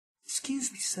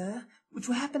Excuse me, sir, would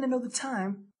you happen to know the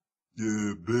time?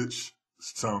 Yeah, bitch.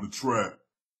 It's time to trap.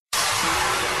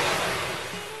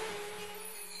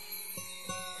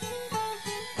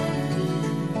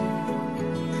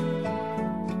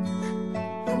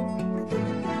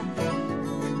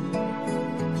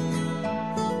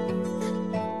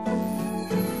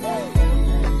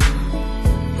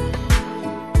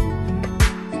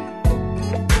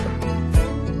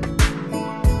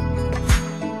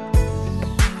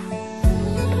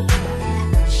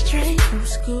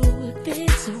 School, been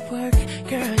to work,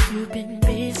 girl, you've been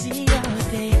busy all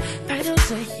day.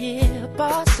 Titles are here,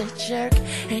 boss a jerk,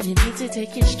 and you need to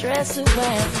take your stress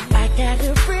away. I got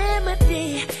a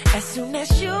remedy, as soon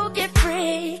as you get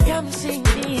free, come see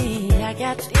me. I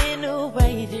got dinner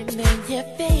waiting and your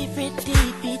favorite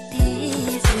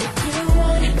DVDs. If you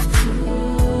want to,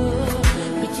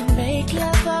 we can make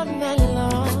love all night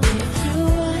long. If you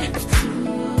want to,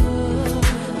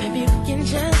 baby, we can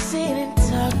just sit and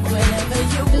talk whatever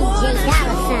you want to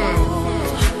do.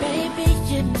 Baby,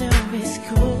 you know it's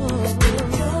cool.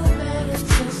 No matter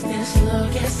just as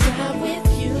long as I'm with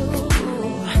you.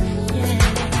 Yeah.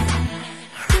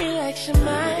 Relax your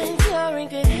mind, you're in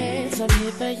good hands. I'm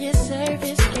here for your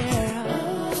service,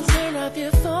 girl. Turn off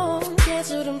your phone,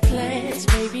 cancel them plans.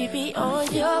 Baby, be on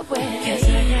your way. 'Cause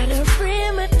I got a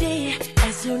remedy.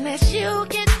 As soon as you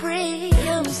get free,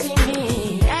 come see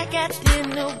me. I got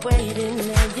dinner waiting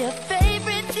and your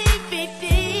favorite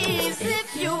DVDs.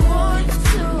 If you want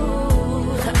to,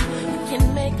 we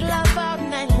can make love all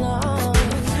night long.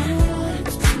 If you want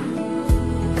to,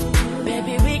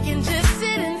 baby, we can just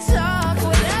sit and talk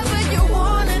whatever you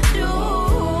wanna do.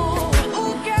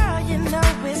 Ooh, girl, you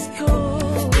know it's cool.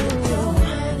 No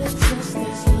matter just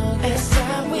as long as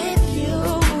I'm with you.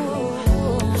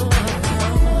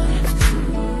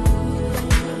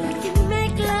 We can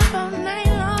make love all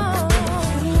night long.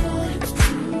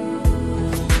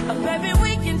 Oh, baby,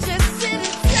 we can just sit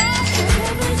and talk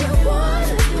whatever you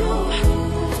wanna do.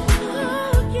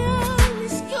 Oh, girl,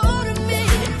 it's cool to me.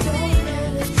 No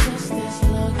matter just as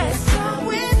long as I'm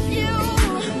with you.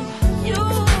 You.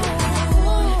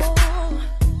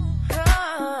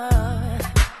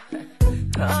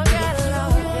 Oh, God,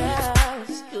 Lord, yeah,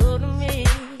 it's cool to me.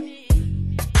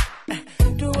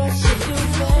 Do what you do,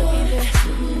 baby.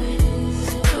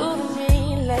 It's cool to me,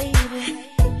 lady.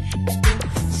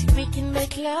 See, we can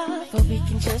make love, or we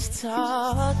can just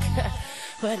talk.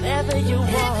 Whatever you want.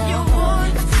 If you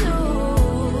want to,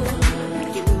 we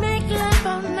can make love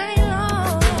all night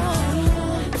long.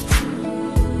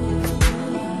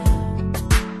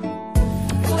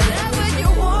 Whatever you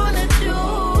wanna do.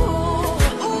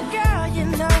 Ooh, girl, you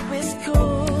know it's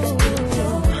cool. No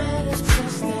matter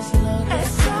just as long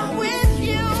as I'm with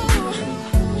you.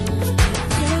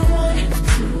 You want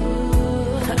to,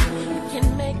 we can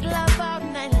make love all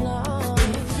night long.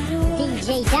 DJ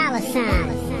Dolla.